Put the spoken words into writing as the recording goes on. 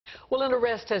Well, an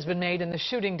arrest has been made in the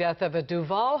shooting death of a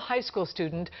Duval High School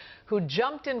student who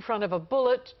jumped in front of a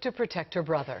bullet to protect her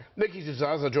brother. Nikki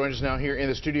Zaza joins us now here in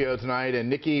the studio tonight. And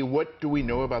Nikki, what do we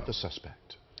know about the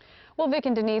suspect? Well, Vic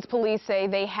and Denise, police say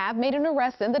they have made an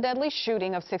arrest in the deadly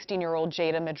shooting of 16-year-old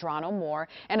Jada Medrano Moore,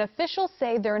 and officials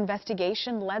say their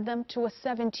investigation led them to a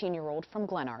 17-year-old from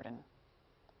Glenarden.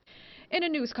 In a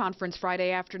news conference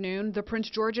Friday afternoon, the Prince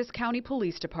George's County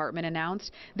Police Department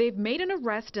announced they've made an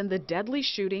arrest in the deadly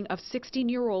shooting of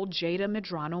 16-year-old Jada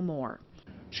Medrano Moore.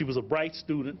 She was a bright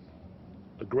student,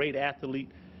 a great athlete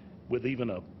with even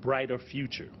a brighter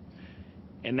future.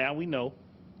 And now we know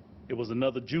it was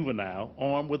another juvenile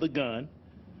armed with a gun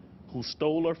who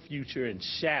stole her future and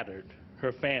shattered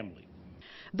her family.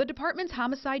 The department's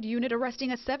homicide unit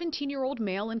arresting a 17-year-old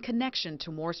male in connection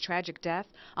to Moore's tragic death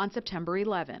on September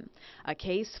 11. A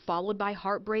case followed by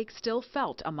heartbreak still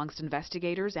felt amongst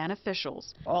investigators and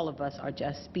officials. All of us are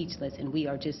just speechless, and we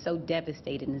are just so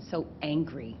devastated and so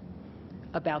angry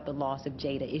about the loss of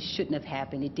Jada. It shouldn't have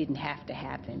happened. It didn't have to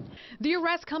happen. The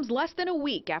arrest comes less than a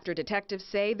week after detectives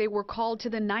say they were called to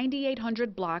the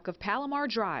 9800 block of Palamar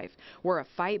Drive, where a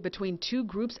fight between two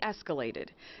groups escalated.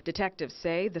 Detectives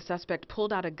say the suspect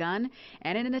pulled out a gun,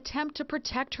 and in an attempt to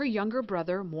protect her younger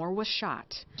brother, Moore was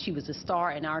shot. She was a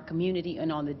star in our community,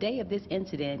 and on the day of this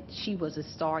incident, she was a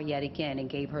star yet again and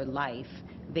gave her life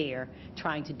there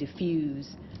trying to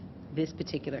defuse this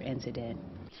particular incident.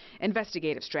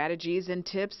 Investigative strategies and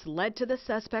tips led to the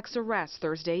suspect's arrest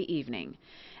Thursday evening.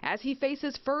 As he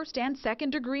faces first and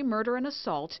second-degree murder and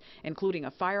assault, including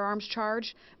a firearms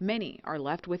charge, many are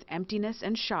left with emptiness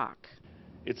and shock.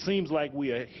 It seems like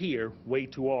we are here way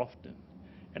too often,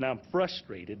 and I'm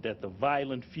frustrated that the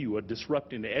violent few are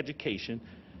disrupting the education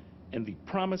and the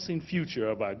promising future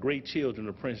of our great children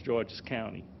of Prince George's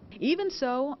County. Even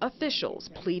so, officials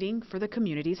pleading for the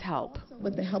community's help.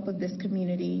 With the help of this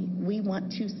community, we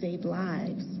want to save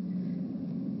lives.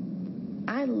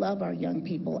 I love our young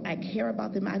people. I care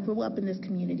about them. I grew up in this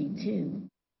community too.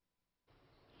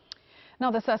 Now,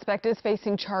 the suspect is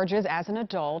facing charges as an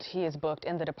adult. He is booked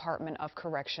in the Department of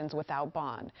Corrections without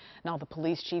bond. Now, the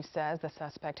police chief says the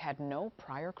suspect had no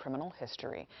prior criminal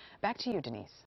history. Back to you, Denise.